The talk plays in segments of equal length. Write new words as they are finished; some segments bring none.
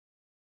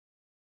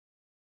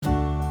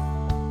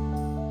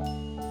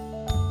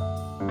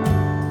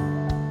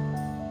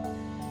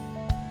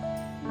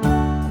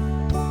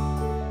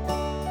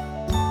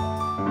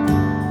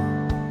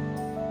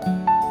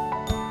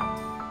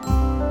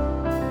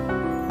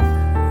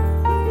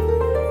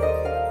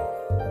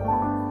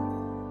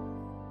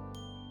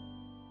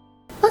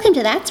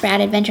Welcome to That's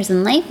Rad Adventures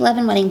in Life, Love,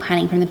 and Wedding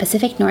Planning from the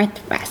Pacific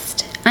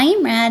Northwest. I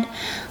am Rad,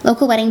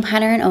 local wedding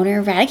planner and owner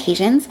of Rad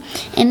Occasions,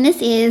 and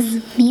this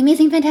is the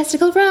amazing,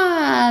 fantastical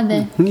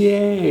Rob.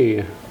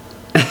 Yay!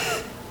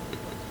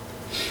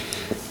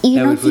 You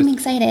don't seem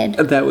excited.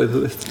 That was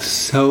with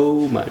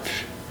so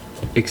much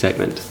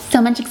excitement. So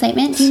much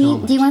excitement? Do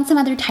you want some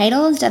other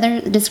titles,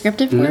 other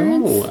descriptive words?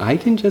 No, I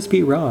can just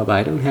be Rob.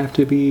 I don't have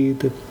to be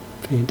the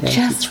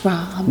fantastic. Just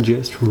Rob.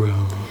 Just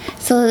Rob.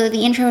 So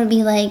the intro would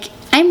be like,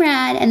 I'm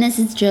Rad, and this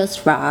is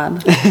just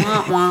Rob.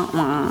 Wah, wah,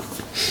 wah.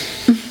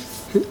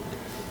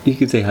 You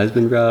could say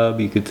husband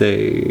Rob. You could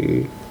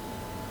say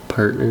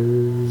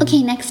partner.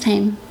 Okay, next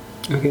time.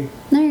 Okay.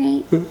 All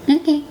right.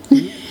 Okay.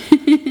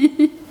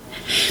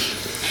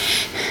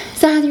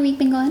 So how's your week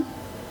been going?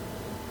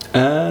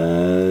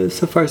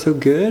 So far so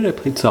good. I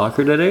played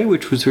soccer today,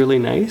 which was really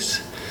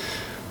nice.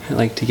 I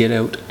like to get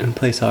out and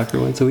play soccer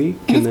once a week.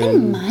 And it's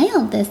been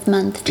mild this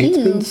month too. It's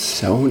been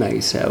so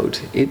nice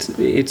out.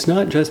 It's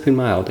not just been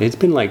mild. It's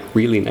been like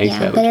really nice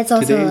out. Yeah, but it's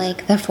also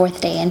like the 4th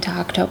day into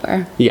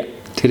October. Yeah,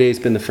 today's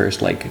been the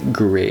first like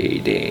gray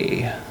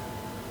day.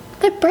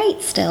 But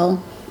bright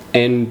still.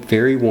 And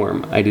very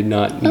warm. I did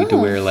not need to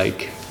wear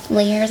like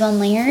layers on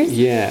layers.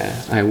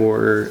 Yeah, I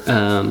wore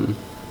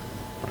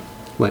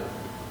what?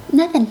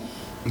 Nothing.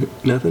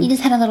 Nothing? You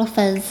just had a little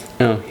fuzz.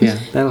 Oh, yeah,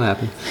 that'll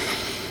happen.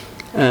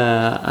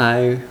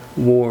 I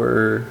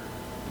wore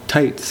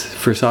tights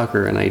for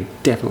soccer, and I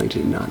definitely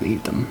did not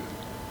need them.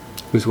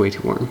 It was way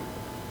too warm.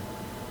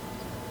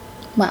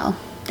 Well,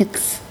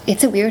 it's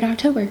a weird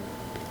October.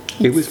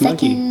 It was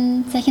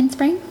muggy. Second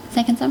spring?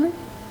 Second summer?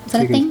 Is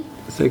that a thing?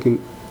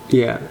 Second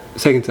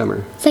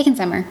summer. Second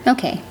summer.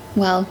 Okay.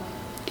 Well,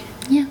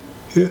 yeah.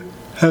 Yeah.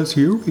 How's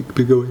your week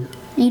been going?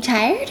 Are you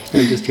tired?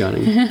 I'm just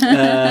yawning.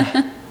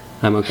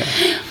 I'm okay.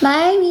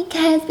 My week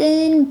has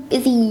been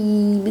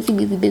busy.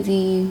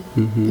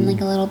 Been like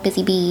a little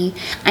busy bee.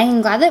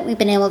 I'm glad that we've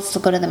been able to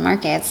still go to the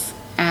markets.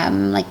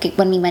 Like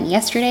when we went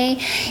yesterday,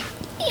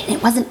 and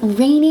it wasn't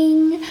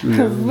raining.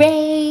 No.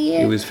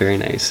 Hooray! It was very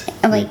nice.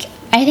 Like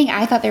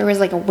I thought there was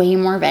like way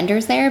more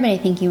vendors there, but I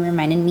think you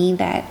reminded me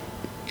that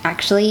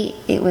actually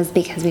it was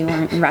because we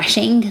weren't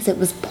rushing because it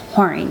was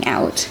pouring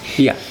out.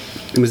 Yeah,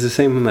 it was the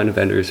same amount of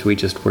vendors. We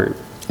just weren't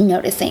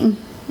noticing.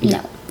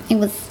 Yeah. No, it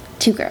was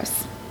too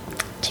gross.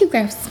 Too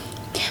gross.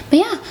 But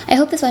yeah, I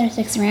hope this weather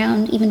sticks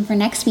around even for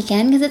next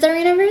weekend because it's our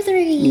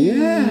anniversary.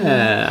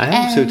 Yeah, I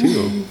hope so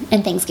too.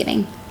 And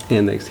Thanksgiving.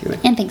 And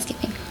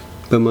Thanksgiving.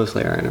 But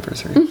mostly our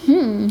anniversary.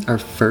 Mm-hmm. Our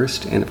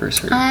first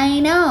anniversary. I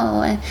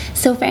know.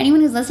 So for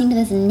anyone who's listening to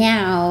this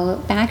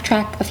now,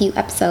 backtrack a few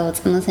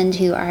episodes and listen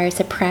to our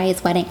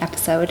surprise wedding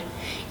episode.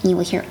 And you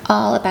will hear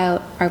all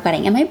about our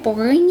wedding. Am I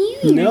boring you?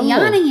 You're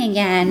yawning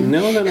again.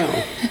 No.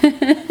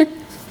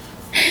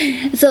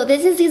 So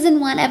this is season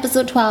 1,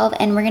 episode 12,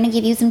 and we're going to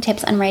give you some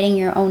tips on writing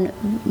your own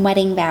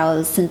wedding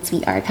vows since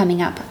we are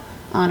coming up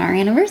on our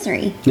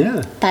anniversary.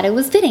 Yeah. Thought it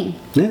was fitting.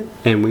 Yeah,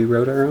 and we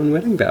wrote our own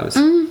wedding vows.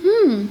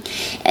 Mm-hmm.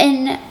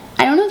 And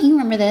I don't know if you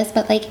remember this,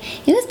 but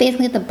like it was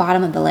basically at the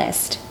bottom of the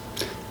list.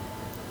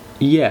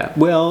 Yeah,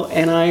 well,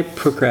 and I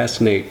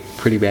procrastinate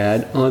pretty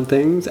bad on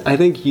things. I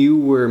think you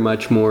were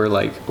much more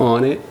like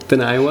on it than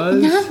I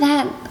was. Not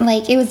that,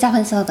 like, it was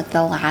definitely still like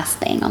the last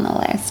thing on the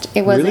list.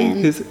 It wasn't.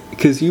 Really?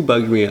 Because you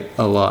bugged me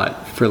a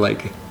lot for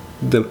like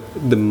the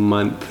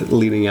month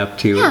leading up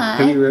to. Yeah.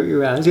 Have you wrote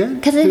your vows yet?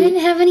 Because I didn't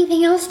have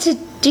anything else to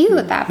do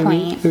at that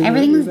point.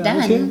 Everything was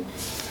done.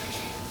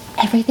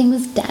 Everything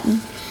was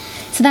done.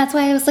 So that's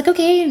why I was like,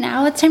 okay,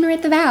 now it's time to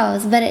write the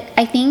vows. But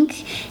I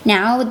think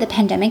now with the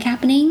pandemic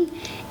happening,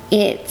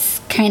 it's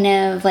kind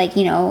of like,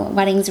 you know,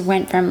 weddings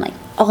went from like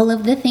all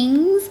of the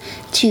things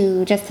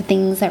to just the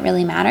things that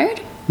really mattered.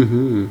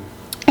 Mm-hmm.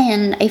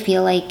 And I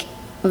feel like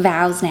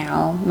vows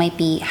now might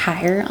be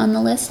higher on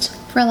the list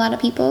for a lot of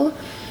people.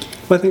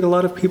 Well, I think a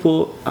lot of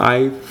people,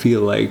 I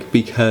feel like,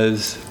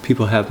 because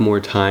people have more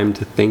time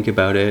to think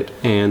about it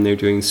and they're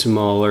doing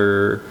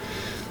smaller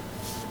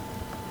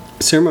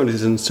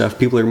ceremonies and stuff,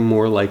 people are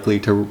more likely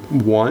to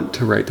want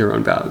to write their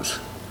own vows.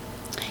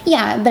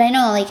 Yeah, but I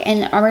know, like,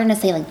 and we're going to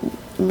say, like,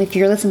 if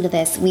you're listening to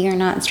this, we are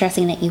not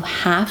stressing that you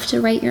have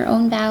to write your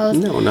own vows.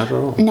 No, not at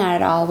all. Not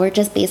at all. We're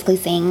just basically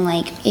saying,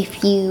 like,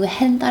 if you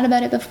hadn't thought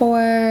about it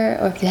before,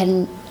 or if you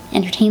hadn't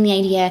entertained the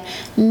idea,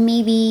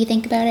 maybe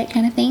think about it,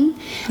 kind of thing.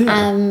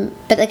 Yeah.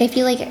 But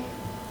like,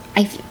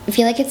 I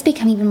feel like it's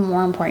become even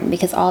more important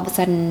because all of a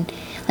sudden,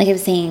 like I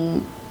was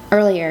saying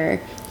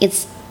earlier,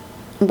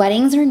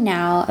 weddings are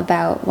now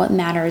about what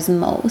matters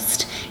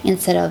most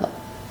instead of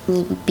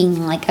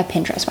being like a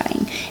Pinterest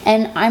wedding.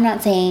 And I'm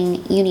not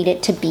saying you need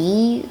it to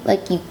be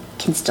like, you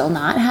can still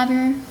not have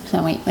your.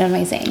 So wait, what am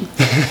I saying?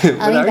 What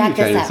are you trying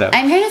to say?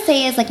 I'm trying to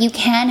say is like you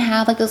can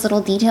have like those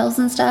little details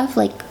and stuff.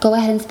 Like go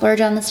ahead and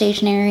splurge on the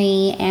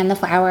stationery and the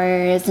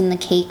flowers and the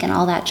cake and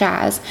all that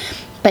jazz.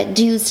 But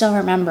do still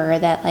remember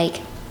that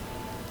like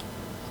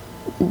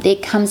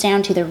it comes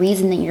down to the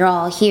reason that you're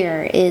all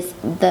here is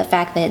the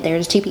fact that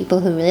there's two people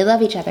who really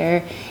love each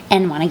other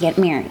and want to get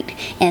married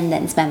and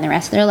then spend the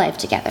rest of their life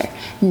together.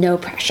 No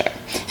pressure.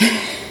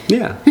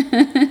 Yeah.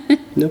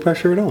 No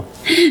pressure at all.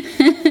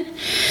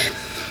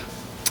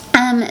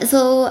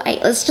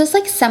 Let's just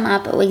like sum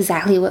up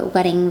exactly what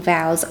wedding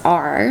vows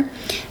are,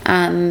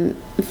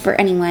 for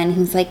anyone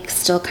who's like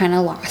still kind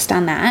of lost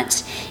on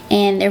that.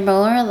 And they're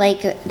more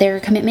like their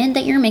commitment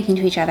that you're making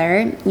to each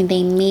other.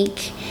 They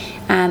make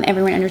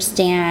everyone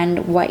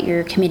understand what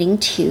you're committing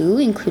to,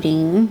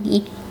 including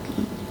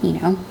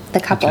the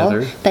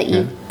couple. But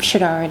you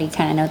should already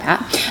kind of know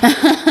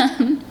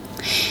that.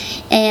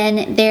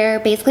 And they're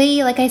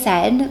basically, like I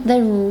said,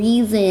 the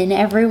reason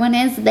everyone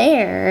is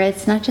there.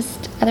 It's not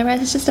just,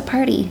 otherwise it's just a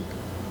party.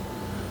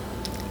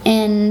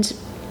 And,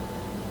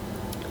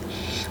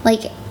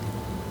 like,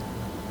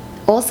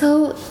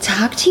 also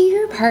talk to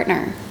your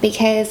partner,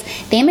 because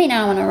they may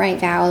not want to write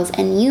vows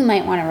and you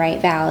might want to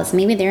write vows.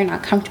 Maybe they're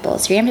not comfortable.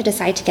 So you have to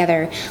decide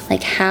together,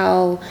 like,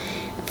 how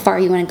far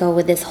you want to go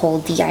with this whole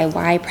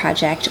DIY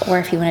project, or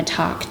if you want to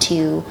talk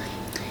to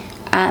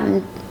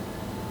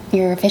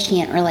your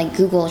officiant, or like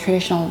Google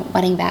traditional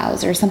wedding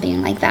vows or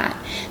something like that.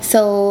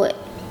 So,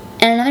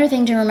 and another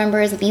thing to remember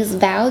is that these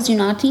vows do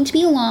not need to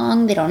be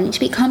long. They don't need to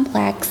be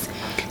complex.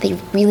 They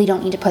really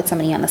don't need to put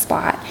somebody on the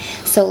spot.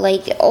 So,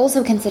 like,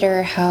 also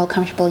consider how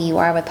comfortable you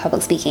are with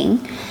public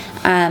speaking.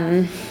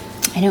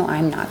 I know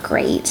I'm not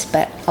great,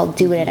 but I'll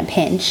do it in a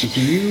pinch.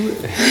 You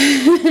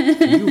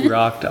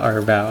rocked our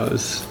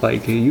vows.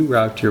 Like, you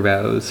rocked your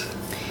vows.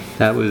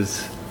 That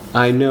was,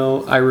 I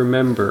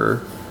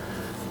remember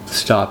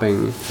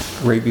stopping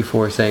right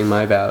before saying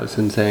my vows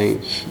and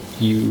saying,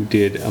 you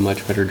did a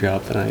much better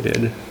job than I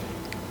did.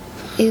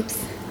 Oops.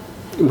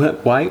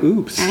 What? Why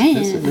oops?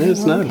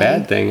 That's not a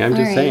bad thing. I'm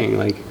just saying,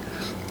 like,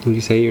 when you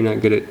say you're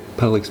not good at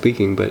public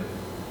speaking, but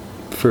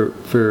for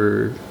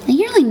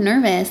you're like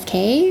nervous,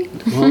 Kay.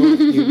 Well,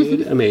 you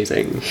did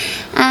amazing.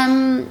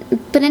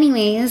 But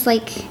anyways,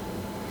 like,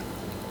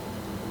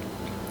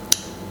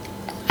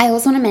 I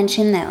also want to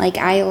mention that, like,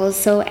 I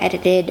also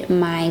edited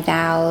my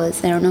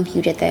vows, I don't know if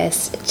you did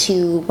this,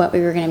 to what we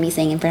were going to be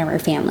saying in front of our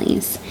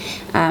families.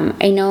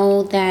 I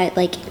know that,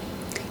 like,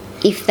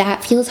 if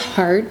that feels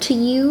hard to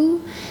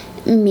you,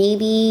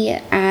 maybe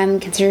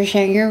consider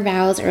sharing your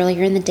vows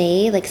earlier in the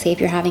day. Like, say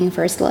if you're having a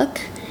first look,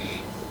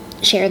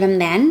 share them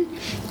then,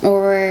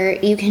 or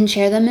you can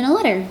share them in a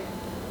letter.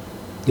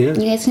 Yeah.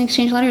 You guys can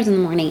exchange letters in the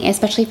morning,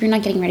 especially if you're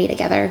not getting ready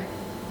together.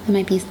 That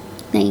might be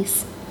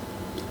nice.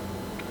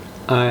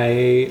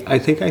 I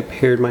think I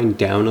pared mine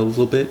down a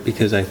little bit,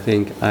 because I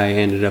think I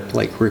ended up,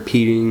 like,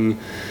 repeating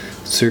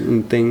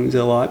certain things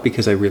a lot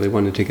because I really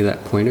wanted to get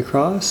that point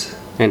across,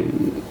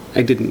 and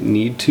I didn't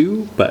need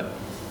to, but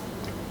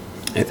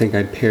I think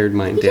I pared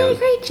mine down. You did a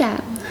great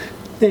job.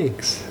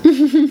 Thanks.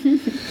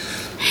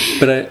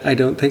 But I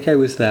don't think I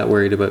was that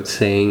worried about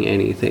saying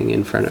anything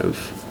in front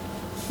of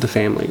the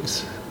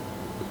families.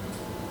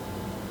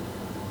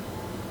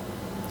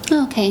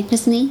 Okay,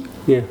 just me?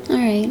 Yeah. All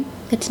right,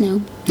 good to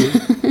know.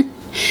 Yeah.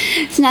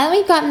 So now that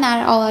we've gotten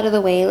that all out of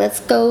the way, let's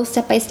go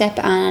step by step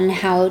on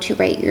how to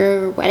write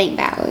your wedding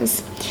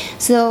vows.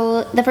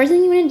 So the first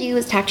thing you want to do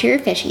is talk to your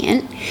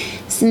officiant.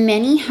 So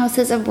many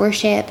houses of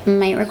worship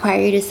might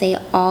require you to say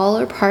all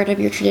or part of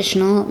your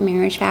traditional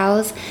marriage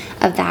vows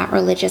of that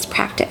religious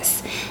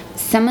practice.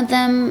 Some of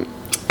them,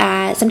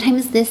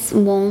 sometimes this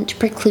won't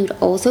preclude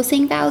also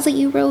saying vows that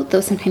you wrote,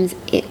 though sometimes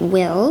it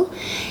will.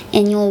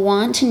 And you'll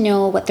want to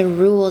know what the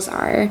rules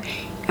are,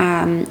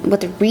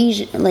 what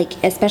the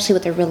especially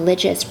what the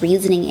religious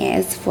reasoning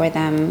is for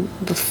them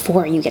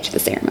before you get to the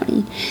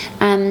ceremony.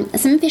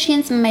 Some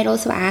officiants might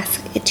also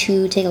ask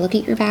to take a look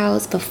at your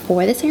vows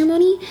before the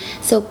ceremony,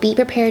 so be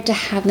prepared to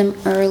have them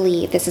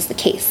early if this is the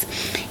case.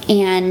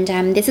 And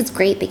this is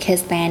great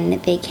because then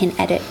they can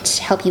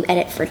help you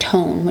edit for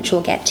tone, which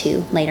we'll get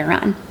to later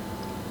on.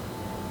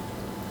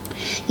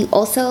 You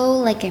also,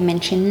 like I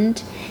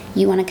mentioned,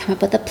 you want to come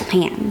up with a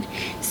plan.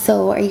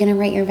 So are you going to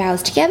write your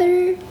vows together?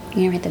 Are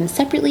you going to write them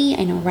separately?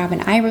 I know Rob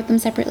and I wrote them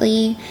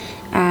separately.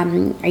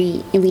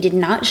 We did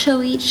not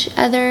show each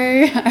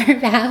other our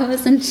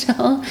vows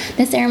until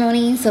the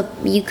ceremony, so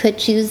you could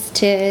choose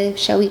to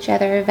show each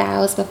other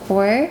vows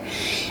before.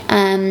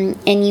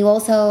 And you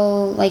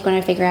also want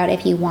to figure out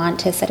if you want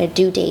to set a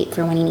due date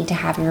for when you need to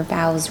have your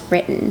vows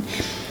written.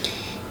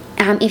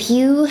 If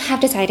you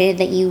have decided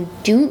that you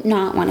do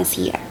not want to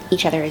see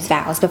each other's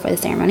vows before the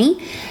ceremony,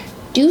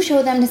 do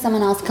show them to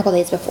someone else a couple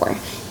days before.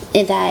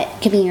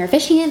 That could be your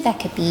officiant, that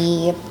could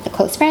be a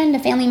close friend, a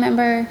family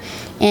member,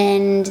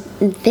 and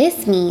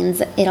this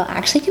means it'll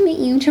actually commit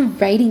you to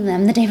writing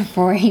them the day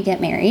before you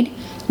get married.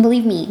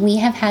 Believe me, we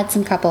have had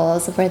some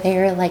couples where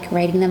they're like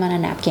writing them on a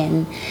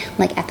napkin,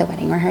 like at the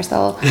wedding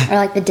rehearsal, or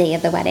like the day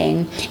of the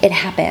wedding. It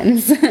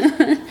happens.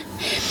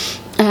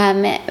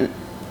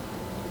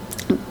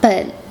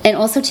 And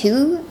also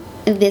too,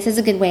 this is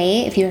a good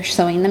way if you're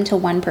showing them to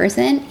one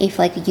person, if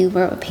like you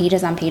wrote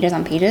pages on pages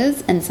on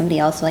pages and somebody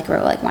else like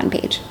wrote like one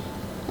page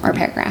or a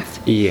paragraph.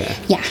 Yeah.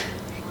 Yeah,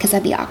 because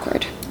that'd be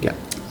awkward. Yeah.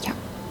 Yeah.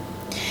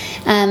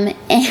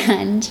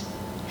 And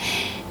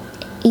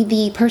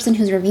the person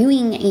who's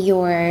reviewing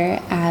your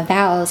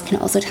vows can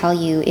also tell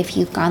you if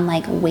you've gone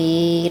like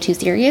way too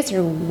serious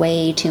or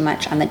way too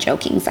much on the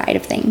joking side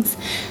of things.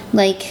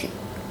 Like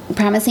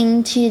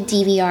promising to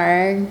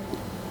DVR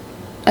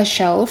a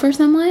show for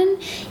someone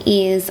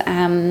is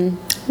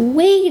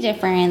way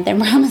different than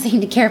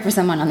promising to care for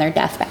someone on their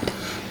deathbed.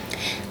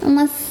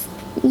 Unless,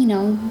 you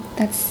know,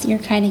 that's your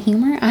kind of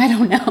humor. I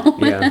don't know.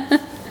 Yeah.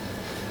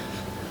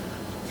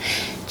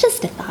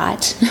 Just a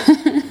thought.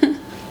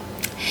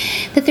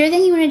 The third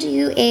thing you want to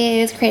do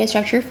is create a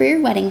structure for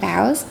your wedding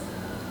vows.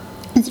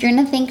 So you're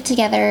going to think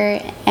together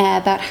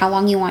about how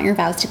long you want your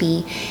vows to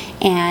be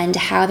and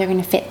how they're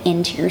going to fit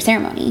into your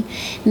ceremony.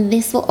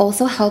 This will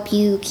also help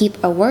you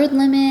keep a word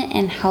limit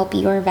and help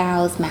your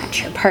vows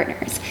match your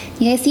partners.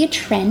 You guys see a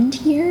trend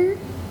here?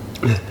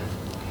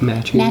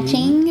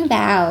 Matching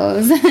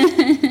vows.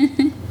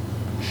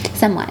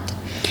 Somewhat.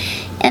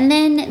 And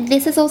then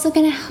this is also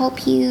going to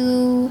help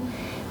you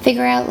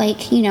figure out,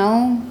 like, you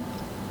know,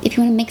 if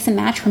you want to mix and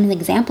match from the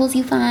examples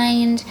you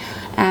find.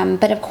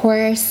 But of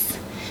course,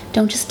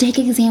 don't just take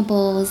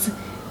examples.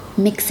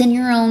 Mix in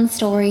your own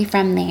story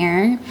from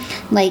there.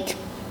 Like,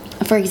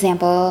 for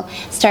example,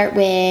 start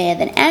with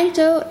an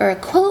anecdote or a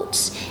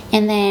quote,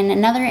 and then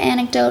another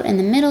anecdote in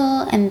the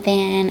middle, and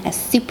then a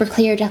super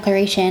clear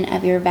declaration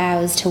of your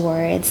vows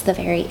towards the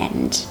very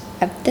end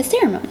of the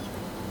ceremony.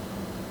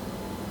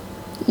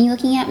 You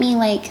looking at me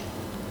like...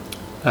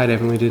 I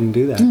definitely didn't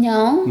do that.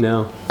 No?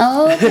 No.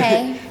 Oh,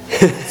 okay.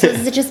 So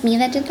is it just me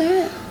that did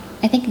that?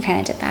 I think I kind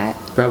of did that.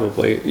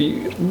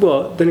 Probably.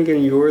 Well, then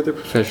again, you're the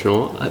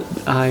professional.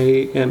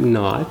 I am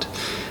not.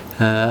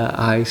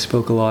 I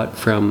spoke a lot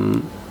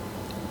from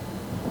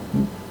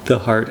the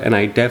heart, and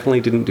I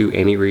definitely didn't do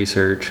any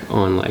research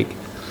on, like,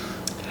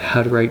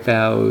 how to write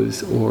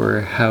vows or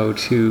how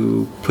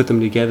to put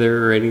them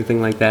together or anything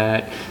like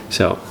that.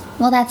 So...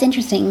 Well, that's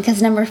interesting,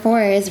 because number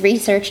 4 is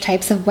research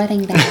types of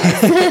wedding vows.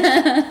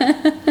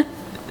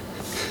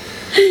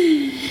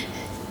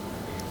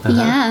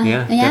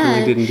 Yeah,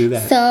 definitely didn't do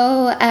that.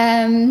 So,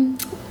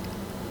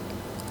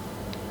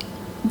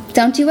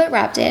 don't do what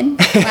Rob did.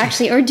 Well,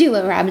 actually, or do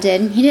what Rob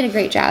did. He did a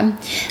great job.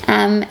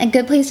 A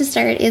good place to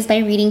start is by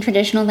reading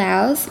traditional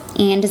vows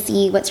and to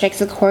see what strikes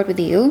a chord with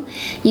you.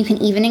 You can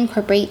even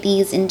incorporate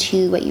these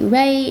into what you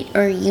write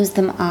or use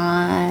them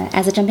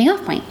as a jumping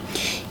off point.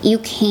 You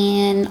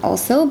can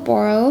also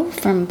borrow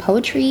from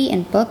poetry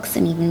and books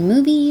and even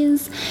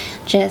movies.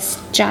 Just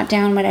jot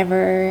down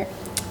whatever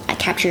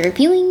capture your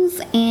feelings,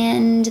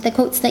 and the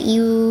quotes that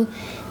you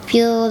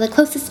feel the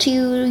closest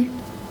to,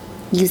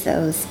 use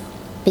those,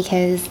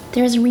 because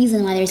there's a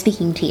reason why they're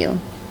speaking to you.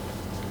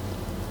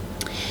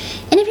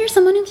 And if you're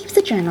someone who keeps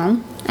a journal,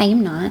 I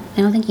am not.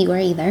 I don't think you are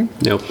either.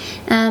 Nope.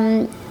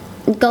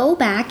 Go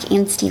back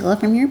and steal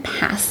from your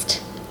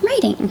past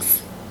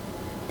writings,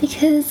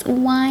 because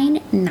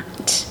why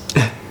not?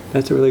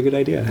 That's a really good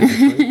idea,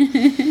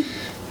 actually.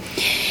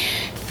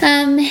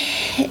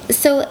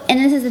 So, and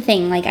this is the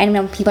thing, like, I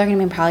know people are going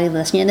to be probably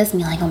listening to this and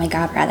be like, oh my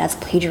god, Brad, that's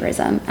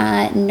plagiarism.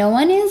 No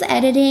one is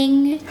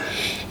editing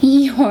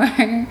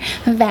your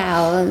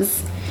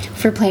vows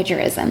for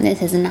plagiarism.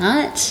 This is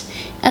not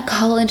a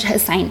college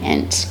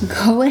assignment.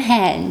 Go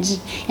ahead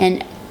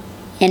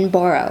and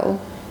borrow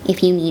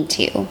if you need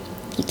to.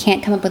 You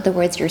can't come up with the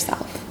words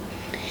yourself.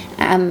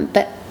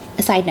 But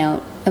a side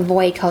note,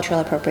 avoid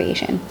cultural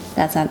appropriation.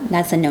 That's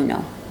a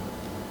no-no.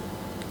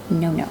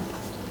 No-no.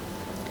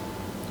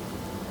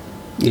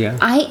 Yeah.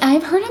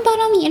 I've heard about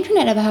on the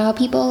internet about how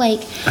people, like...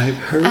 I've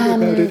heard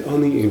about it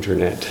on the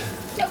internet.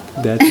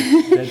 That's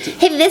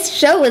Hey, this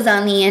show is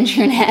on the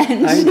internet.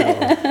 I know.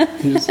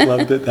 I just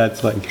love that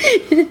that's, like,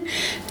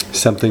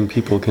 something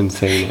people can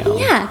say now.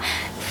 Yeah.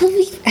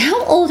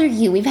 How old are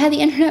you? We've had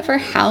the internet for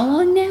how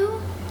long now?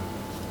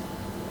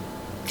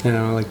 I don't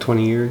know, like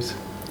 20 years?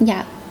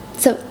 Yeah.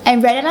 So I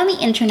read it on the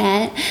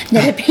internet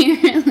that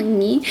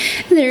apparently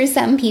there are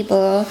some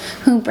people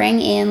who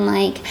bring in,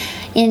 like,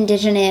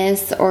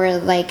 indigenous or,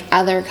 like,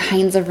 other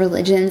kinds of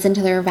religions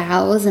into their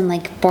vows and,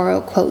 like,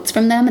 borrow quotes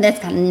from them, and that's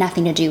got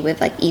nothing to do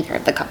with, like, either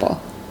of the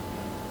couple.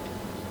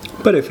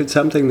 But if it's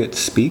something that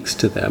speaks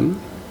to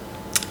them...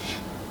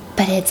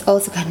 But it's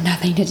also got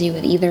nothing to do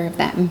with either of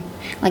them.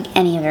 Like,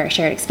 any of their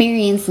shared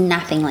experience,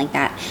 nothing like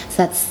that.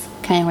 So that's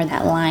kind of where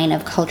that line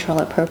of cultural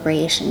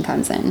appropriation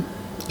comes in.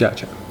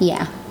 Gotcha.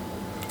 Yeah.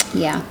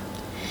 Yeah.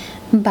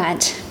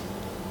 But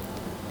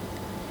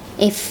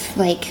if,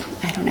 like,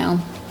 I don't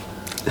know,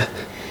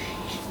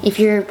 if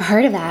you're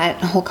part of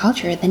that whole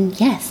culture, then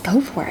yes,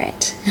 go for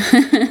it.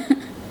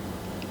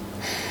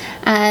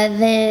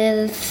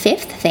 The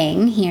 5th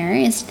thing here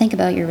is to think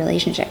about your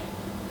relationship.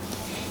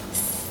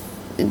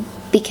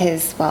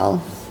 Because,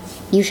 well,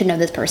 you should know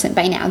this person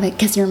by now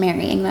because you're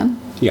marrying them.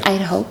 Yeah.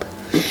 I'd hope.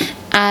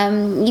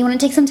 You want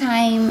to take some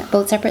time,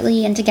 both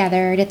separately and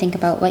together, to think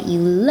about what you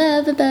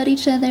love about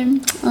each other.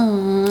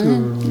 Aww.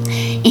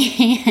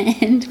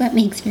 And what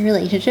makes your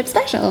relationship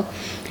special.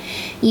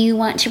 You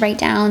want to write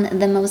down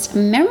the most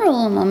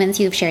memorable moments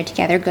you've shared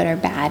together, good or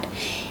bad.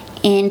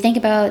 And think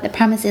about the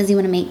promises you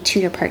want to make to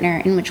your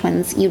partner and which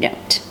ones you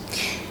don't.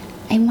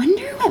 I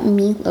wonder what what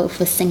Meatloaf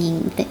was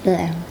singing.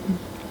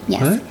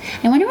 Yes. What?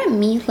 I wonder what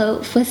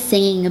Meatloaf was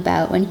singing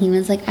about when he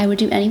was like, I would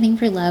do anything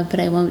for love, but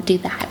I won't do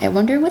that. I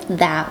wonder what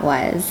that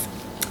was.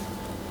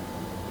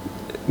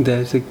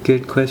 That's a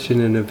good question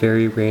and a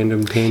very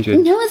random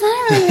tangent. No, it's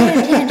not a really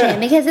random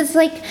tangent because it's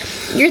like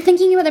you're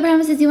thinking about the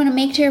promises you want to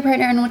make to your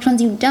partner and which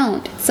ones you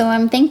don't. So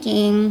I'm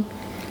thinking,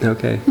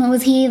 Okay. what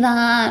was he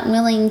that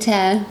willing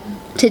to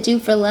do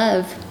for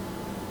love?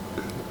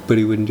 But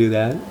he wouldn't do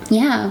that?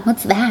 Yeah,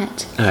 what's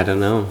that? I don't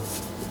know.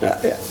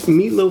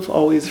 Meatloaf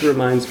always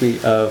reminds me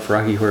of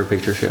Rocky Horror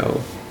Picture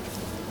Show.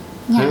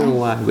 Yeah. I don't know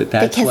why, but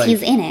that's Because like...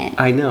 he's in it.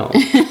 I know.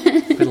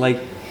 But like,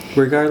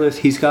 regardless,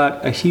 he's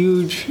got a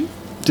huge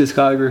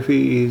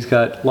discography, he's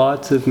got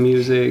lots of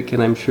music,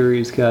 and I'm sure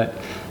he's got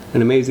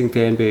an amazing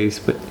fan base,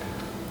 but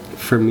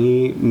for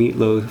me,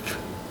 Meatloaf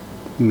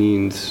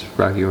means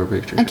Rocky Horror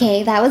Picture Show.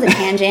 Okay, that was a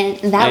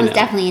tangent. That was know.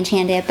 definitely a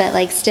tangent, but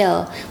like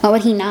still, what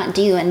would he not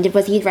do? And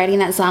was he writing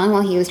that song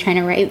while he was trying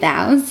to write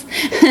vows?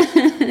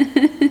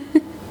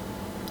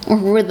 Or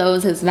were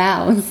those his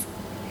vows?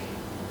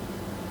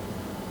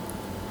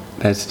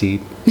 That's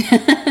deep.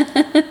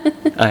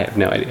 I have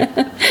no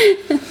idea.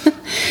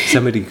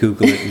 Somebody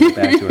Google it and get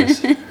back to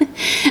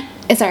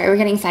us. Sorry, we're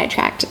getting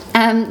sidetracked.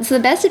 So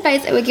the best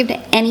advice I would give to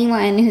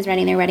anyone who's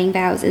writing their wedding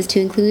vows is to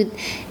include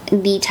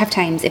the tough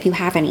times, if you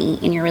have any,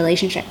 in your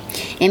relationship.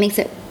 It makes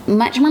it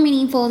much more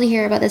meaningful to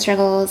hear about the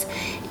struggles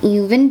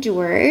you've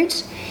endured,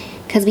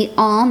 because we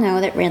all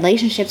know that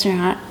relationships are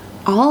not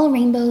all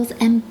rainbows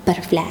and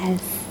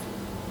butterflies.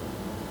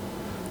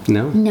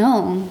 No?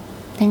 No,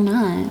 they're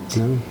not.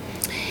 No.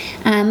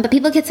 But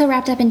people get so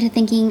wrapped up into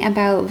thinking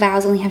about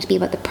vows only have to be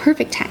about the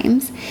perfect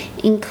times,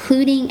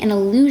 including an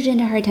allusion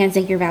to hard times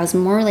make your vows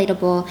more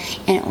relatable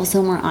and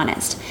also more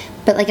honest.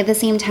 But like at the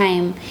same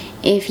time,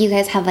 if you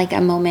guys have like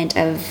a moment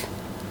of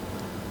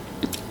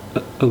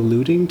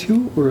Alluding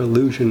to or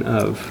illusion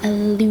of?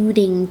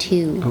 alluding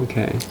to,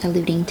 Okay.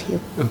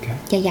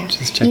 Okay. yeah,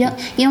 Just you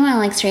checking. don't want to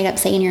like straight up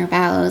say in your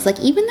vows like,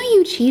 even though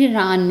you cheated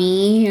on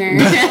me, or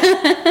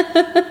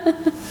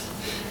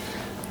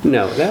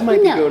No, that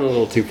might be No. going a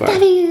little too far.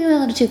 that'd be a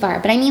little too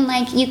far. But I mean,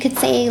 like, you could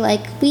say,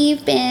 like,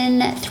 we've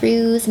been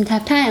through some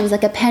tough times,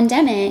 like a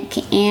pandemic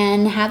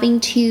and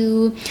having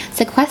to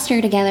sequester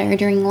together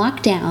during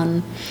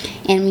lockdown,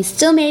 and we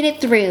still made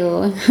it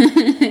through.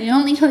 I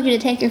only told you to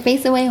take your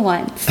face away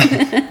once.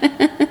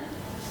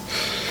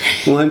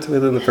 Once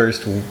within the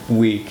first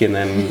week, and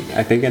then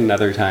I think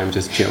another time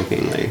just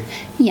jokingly.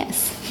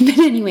 Yes. But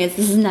anyways,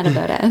 this is not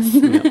about us.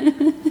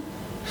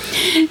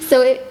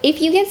 So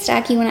if you get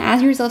stuck, you want to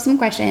ask yourself some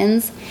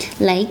questions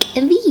like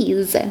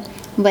these.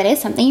 What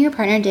is something your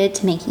partner did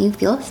to make you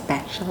feel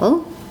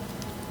special?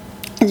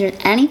 Is there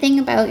anything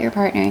about your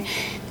partner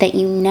that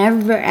you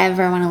never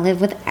ever want to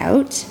live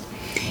without?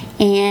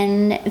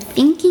 And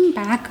thinking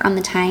back on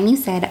the time you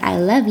said, I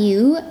love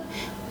you,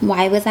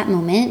 why was that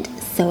moment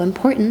so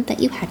important that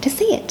you had to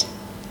say it?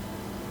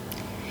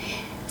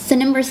 So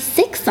number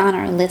 6 on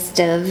our list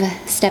of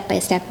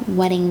step-by-step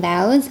wedding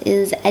vows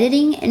is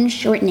editing and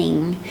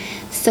shortening.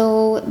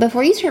 So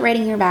before you start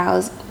writing your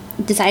vows,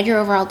 decide your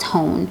overall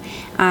tone.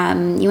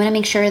 You want to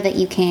make sure that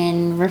you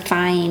can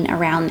refine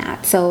around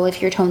that. So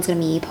if your tone's going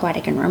to be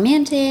poetic and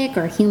romantic,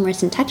 or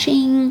humorous and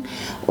touching,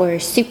 or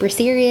super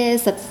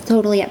serious, that's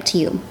totally up to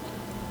you.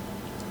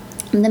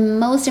 The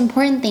most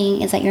important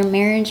thing is that your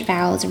marriage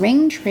vows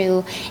ring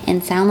true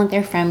and sound like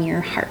they're from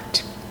your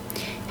heart.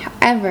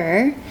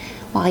 However,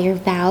 while your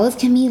vows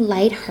can be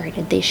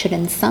lighthearted, they should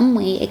in some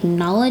way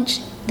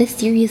acknowledge the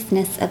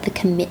seriousness of the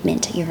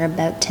commitment you're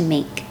about to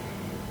make.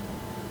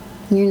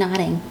 You're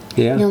nodding.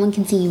 Yeah. No one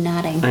can see you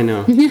nodding. I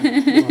know.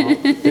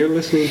 Well, they're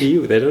listening to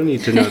you. They don't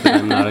need to know that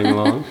I'm nodding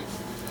along.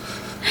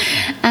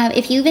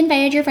 If you've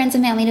invited your friends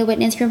and family to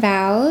witness your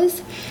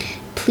vows,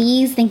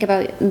 please think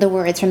about the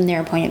words from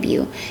their point of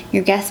view.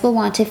 Your guests will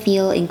want to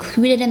feel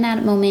included in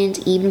that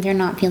moment, even if they're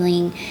not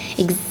feeling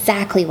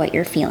exactly what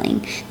you're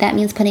feeling. That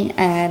means putting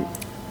a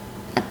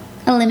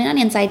limit on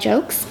inside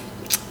jokes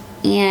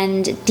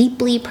and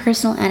deeply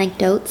personal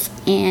anecdotes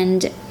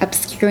and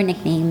obscure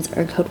nicknames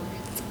or code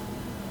words.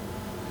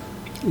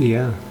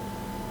 Yeah.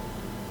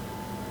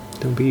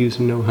 Don't be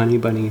using no honey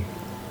bunny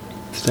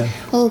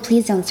stuff. Oh,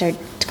 please don't start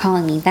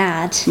calling me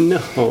that.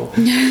 No.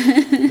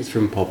 It's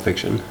from Pulp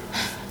Fiction.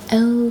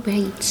 Oh,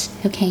 right.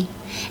 Okay.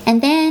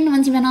 And then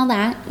once you've done all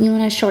that, you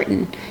want to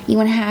shorten. You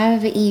want to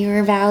have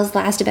your vows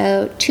last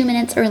about 2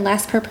 minutes or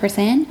less per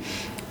person,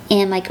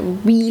 and like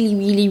really,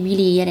 really,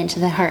 really get into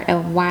the heart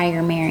of why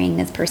you're marrying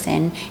this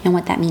person and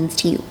what that means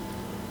to you.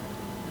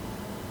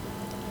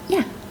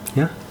 Yeah.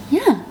 Yeah.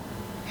 Yeah.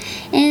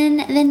 And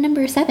then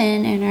number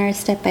 7 in our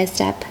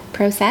step-by-step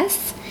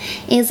process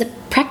is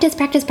practice,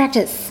 practice,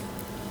 practice.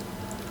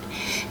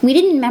 We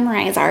didn't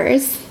memorize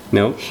ours.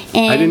 No.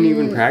 I didn't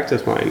even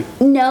practice mine.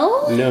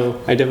 No?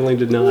 No, I definitely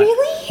did not.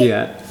 Really?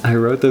 Yeah. I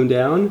wrote them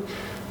down,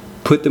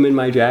 put them in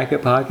my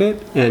jacket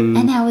pocket, and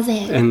that was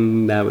it.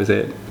 And that was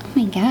it. Oh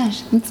my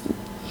gosh.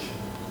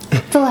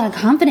 That's a lot of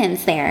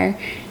confidence there.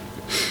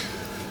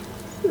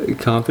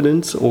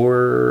 confidence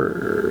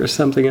or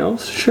something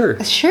else?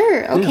 Sure.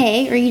 Sure,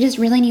 okay. Or you just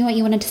really knew what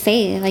you wanted to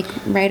say, like,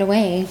 right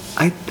away.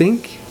 I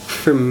think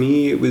for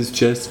me it was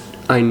just,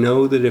 I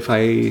know that if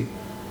I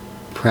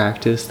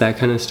practice that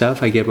kind of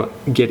stuff, I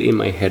get in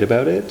my head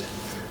about it.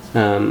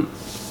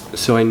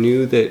 So I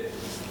knew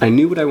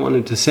what I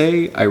wanted to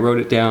say. I wrote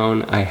it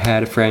down. I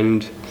had a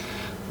friend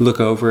look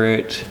over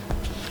it.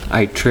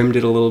 I trimmed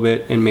it a little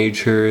bit and made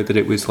sure that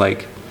it was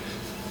like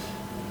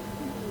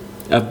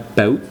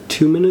about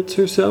 2 minutes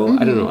or so.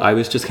 I don't know. I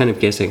was just kind of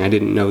guessing. I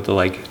didn't know the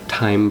like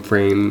time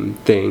frame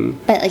thing.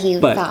 But like you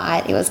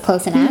thought it was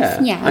close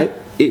enough. Yeah.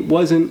 It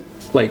wasn't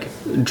like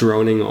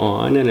droning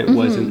on, and it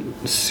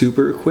wasn't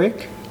super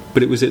quick,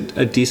 but it was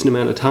a decent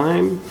amount of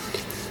time.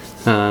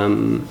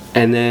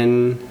 And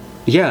then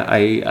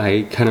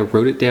I kind of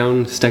wrote it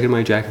down, stuck it in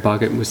my jacket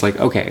pocket, and was like,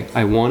 okay,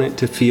 I want it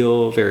to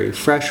feel very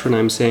fresh when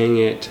I'm saying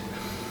it.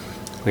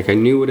 Like I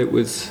knew what it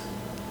was,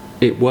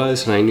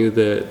 and I knew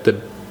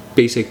the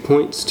basic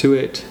points to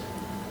it,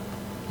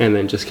 and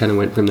then just kind of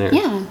went from there.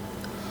 Yeah.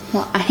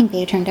 Well, I think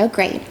they turned out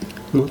great.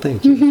 Well,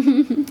 thank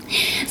you.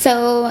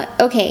 So,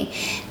 okay,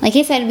 like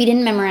I said, we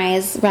didn't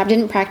memorize. Rob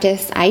didn't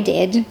practice. I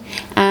did.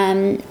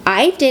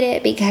 I did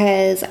it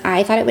because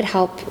I thought it would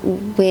help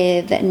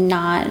with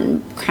not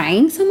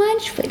crying so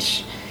much,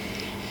 which,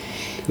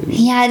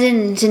 yeah,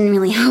 it didn't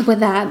really help with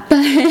that, but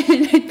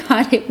I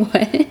thought it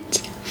would.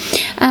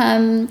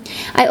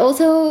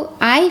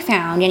 I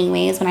found,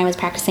 anyways, when I was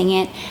practicing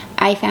it,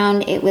 I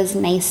found it was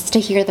nice to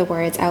hear the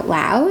words out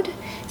loud.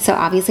 So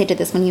obviously I did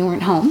this when you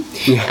weren't home.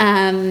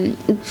 Yeah.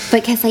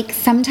 Because like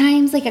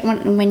sometimes like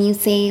when you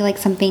say like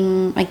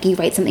something, like you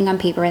write something on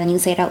paper and then you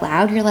say it out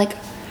loud, you're like,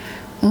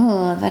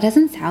 oh, that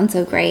doesn't sound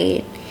so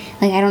great.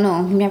 Like, I don't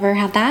know. You've never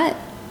had that?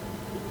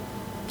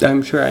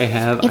 I'm sure I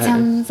have. It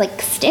sounds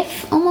like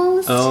stiff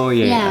almost. Oh,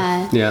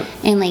 yeah. Yeah.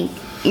 And like,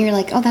 you're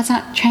like, oh, that's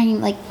not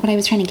trying like what I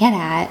was trying to get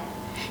at.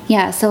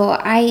 Yeah, so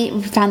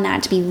I found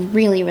that to be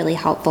really, really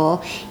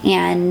helpful.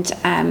 And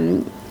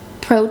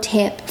pro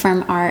tip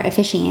from our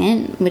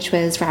officiant, which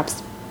was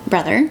Rob's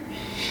brother,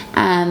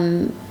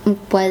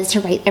 was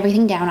to write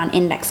everything down on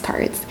index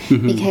cards.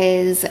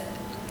 Because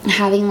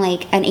having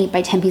like an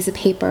 8x10 piece of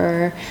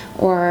paper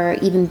or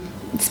even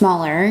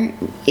smaller,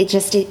 it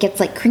gets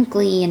like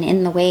crinkly and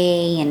in the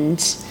way.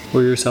 And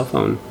or your cell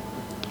phone.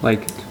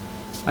 Like,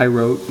 I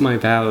wrote my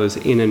vows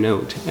in a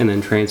note and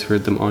then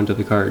transferred them onto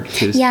the card.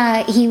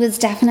 Yeah, he was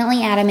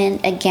definitely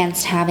adamant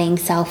against having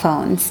cell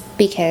phones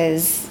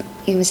because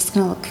it was just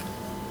going to look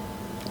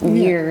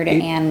weird.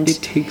 And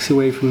it takes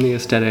away from the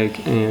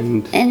aesthetic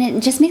and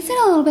it just makes it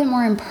a little bit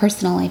more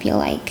impersonal, I feel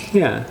like.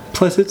 Yeah,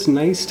 plus it's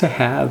nice to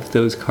have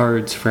those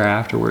cards for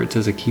afterwards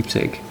as a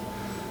keepsake.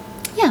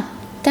 Yeah,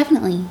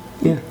 definitely.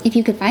 Yeah. If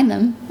you could find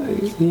them.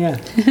 Yeah.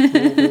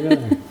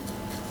 Yeah,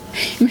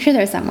 I'm sure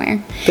they're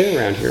somewhere. They're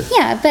around here.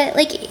 Yeah, but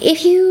like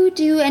if you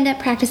do end up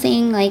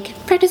practicing, like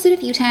practice it a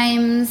few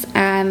times.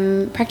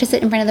 Practice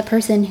it in front of the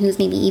person who's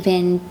maybe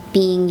even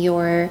being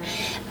your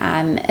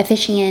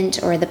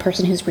officiant or the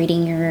person who's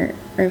reading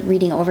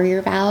over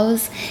your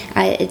vows.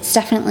 It's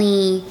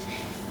definitely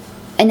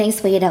a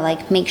nice way to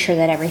like make sure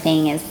that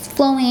everything is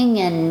flowing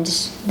and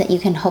that you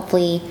can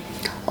hopefully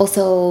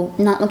also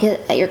not look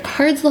at your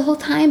cards the whole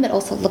time, but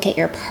also look at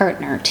your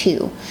partner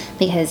too.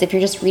 Because if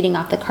you're just reading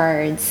off the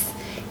cards,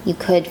 you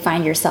could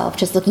find yourself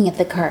just looking at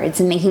the cards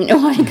and making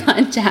no eye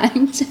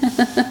contact.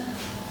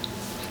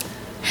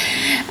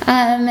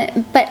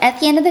 But at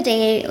the end of the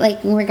day, like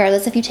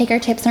regardless if you take our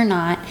tips or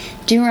not,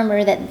 do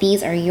remember that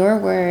these are your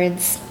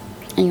words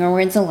and your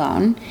words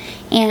alone.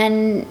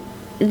 And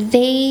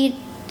they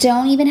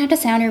don't even have to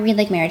sound or read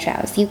like marriage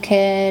vows. You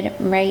could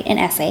write an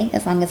essay,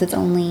 as long as it's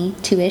only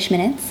 2-ish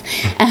minutes.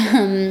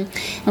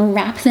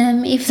 Wrap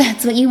them if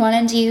that's what you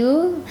want to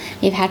do.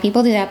 We've had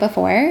people do that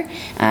before.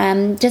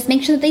 Just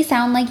make sure that they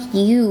sound like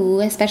you,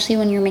 especially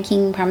when you're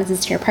making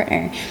promises to your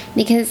partner.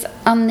 Because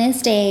on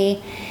this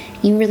day,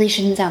 you really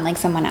shouldn't sound like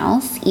someone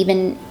else,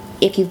 even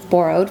if you've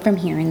borrowed from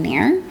here and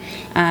there.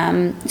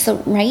 So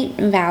write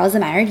vows that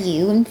matter to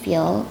you and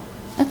feel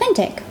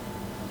authentic.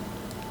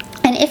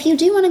 And if you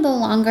do want to go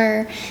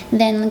longer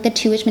than like the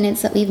 2-ish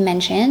minutes that we've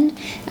mentioned,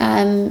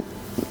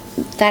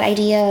 that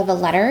idea of a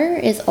letter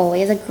is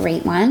always a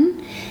great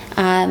one.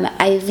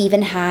 I've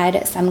even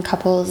had some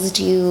couples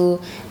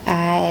do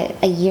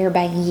a year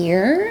by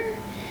year,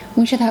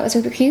 which I thought was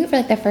super cute for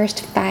like the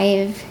first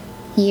 5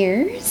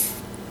 years.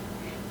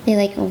 They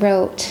like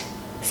wrote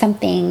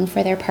something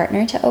for their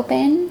partner to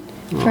open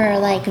for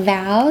like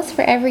vows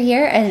for every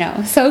year. I don't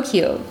know, so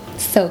cute,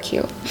 so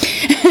cute.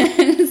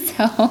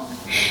 So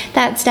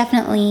that's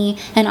definitely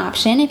an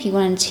option if you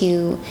wanted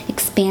to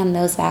expand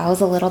those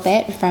vows a little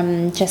bit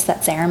from just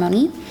that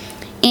ceremony.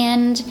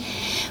 And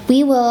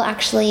we will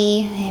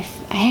actually,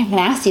 if I haven't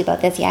asked you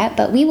about this yet,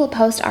 but we will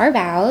post our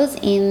vows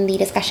in the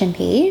discussion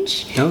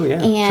page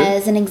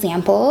as an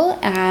example.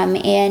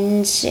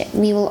 And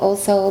we will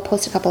also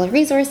post a couple of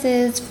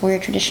resources for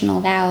traditional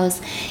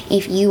vows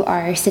if you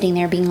are sitting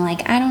there being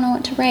like, I don't know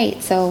what to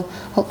write. So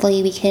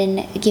hopefully we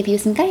can give you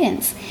some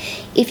guidance.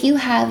 If you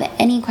have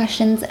any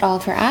questions at all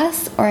for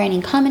us or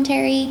any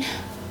commentary,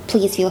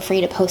 please feel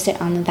free to post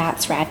it on the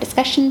That's Rad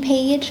discussion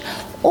page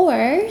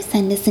or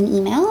send us an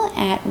email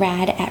at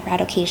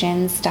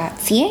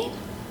rad@radoccasions.ca.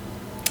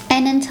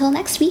 And until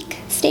next week,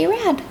 stay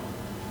rad.